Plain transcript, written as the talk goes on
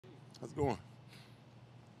How's it going?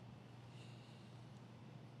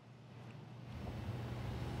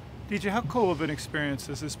 DJ, how cool of an experience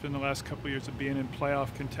has this been the last couple of years of being in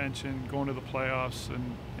playoff contention, going to the playoffs,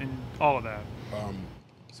 and all of that?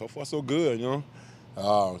 So far, so good, you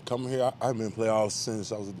know. Coming here, I've been in playoffs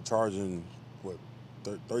since I was at the Chargers in,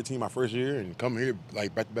 13 my first year, and coming here,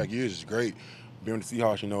 like, back-to-back years is great. Being with the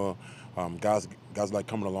Seahawks, you know, guys like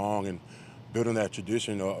coming along and building that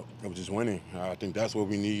tradition of just winning. I think that's what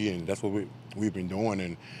we need, and that's what we've been doing,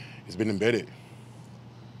 and it's been embedded.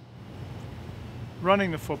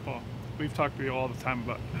 Running the football, we've talked to you all the time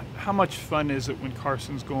about how much fun is it when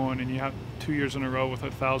Carson's going and you have 2 years in a row with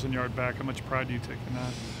a 1,000-yard back. How much pride do you take in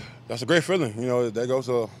that? That's a great feeling. You know, that goes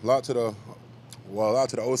a lot to the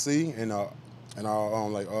OC and our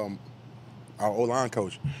O-line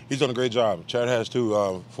coach. He's done a great job. Chad has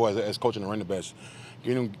too, as coaching the running backs,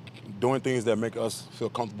 doing things that make us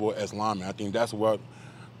feel comfortable as linemen. I think that's what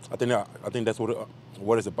it's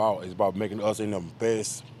about. It's about making us in the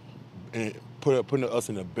best and putting us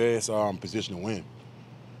in the best position to win.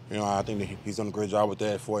 You know, I think that he's done a great job with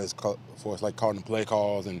that for us like calling the play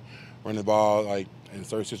calls and running the ball like in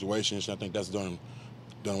certain situations. I think that's done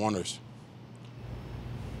wonders.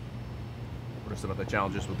 What are some of the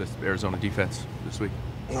challenges with this Arizona defense this week?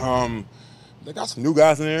 They got some new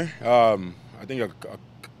guys in there. I think a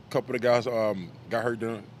couple of the guys got hurt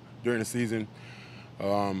during the season.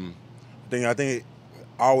 I think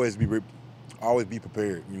always be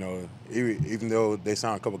prepared. You know, even though they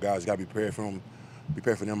sign a couple of guys, you got to be prepared for them.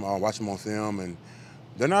 Prepare for them. Watch them on film, and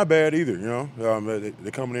they're not bad either. You know,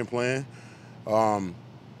 they're coming in playing.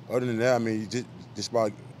 Other than that, I mean, just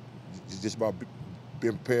about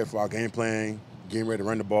being prepared for our game plan, getting ready to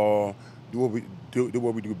run the ball, do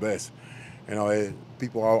what we do best. You know,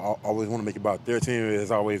 people always want to make it about their team.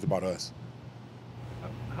 It's always about us.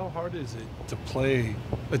 How hard is it to play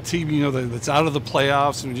a team, you know, that's out of the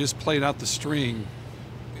playoffs and just playing out the string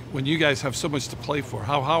when you guys have so much to play for?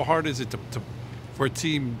 How hard is it for a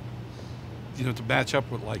team, you know, to match up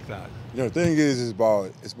with like that? You know, the thing is, it's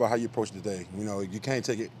about how you approach the day. You know, you can't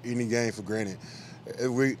take any game for granted.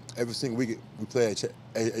 Every single week we play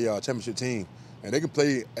a championship team, and they can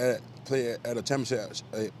play at a championship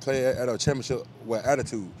with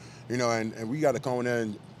attitude. You know, and we got to come in there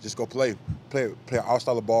and just go play our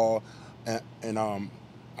style of ball, and our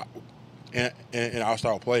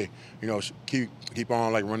style of play. You know, keep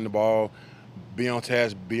on like running the ball, be on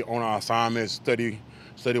task, be on our assignments, study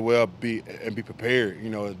well, be prepared. You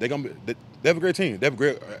know, they have a great team. They have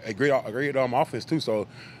a great offense too. So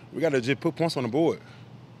we got to just put points on the board.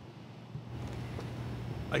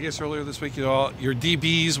 I guess earlier this week, you know, your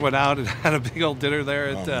DBs went out and had a big old dinner there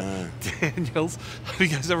at Daniel's. Have you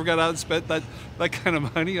guys ever got out and spent that kind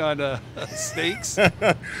of money on steaks?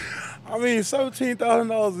 I mean,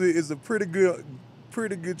 $17,000 is a pretty good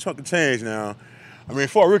chunk of change now. I mean,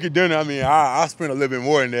 for a rookie dinner, I mean, I spent a little bit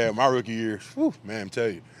more than that my rookie year. Whew, man, I'm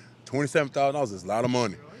telling you, $27,000 is a lot of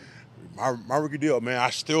money. My rookie deal, man,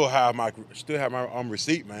 I still have my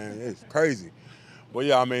receipt, man. It's crazy. But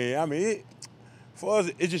yeah, I mean, for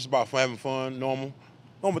us, it's just about having fun, normal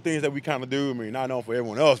things that we kind of do. I mean, not known for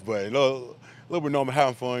everyone else, but a little bit normal,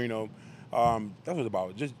 having fun. You know, that's what it's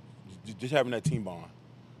about. Just having that team bond.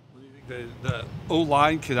 Do you think the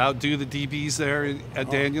O-line could outdo the DBs there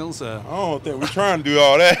at Daniels? I don't think we're trying to do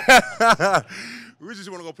all that. We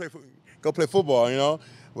just want to go play football, you know.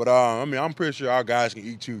 But I mean, I'm pretty sure our guys can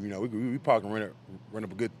eat too. You know, we probably can run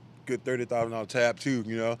up a good $30,000 tab too.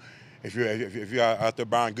 You know. If you're out there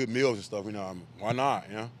buying good meals and stuff, you know, why not,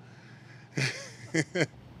 you know?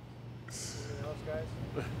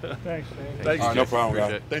 Thanks, Dave. Thanks, no problem,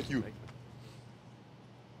 guys. Appreciate it. Thank you.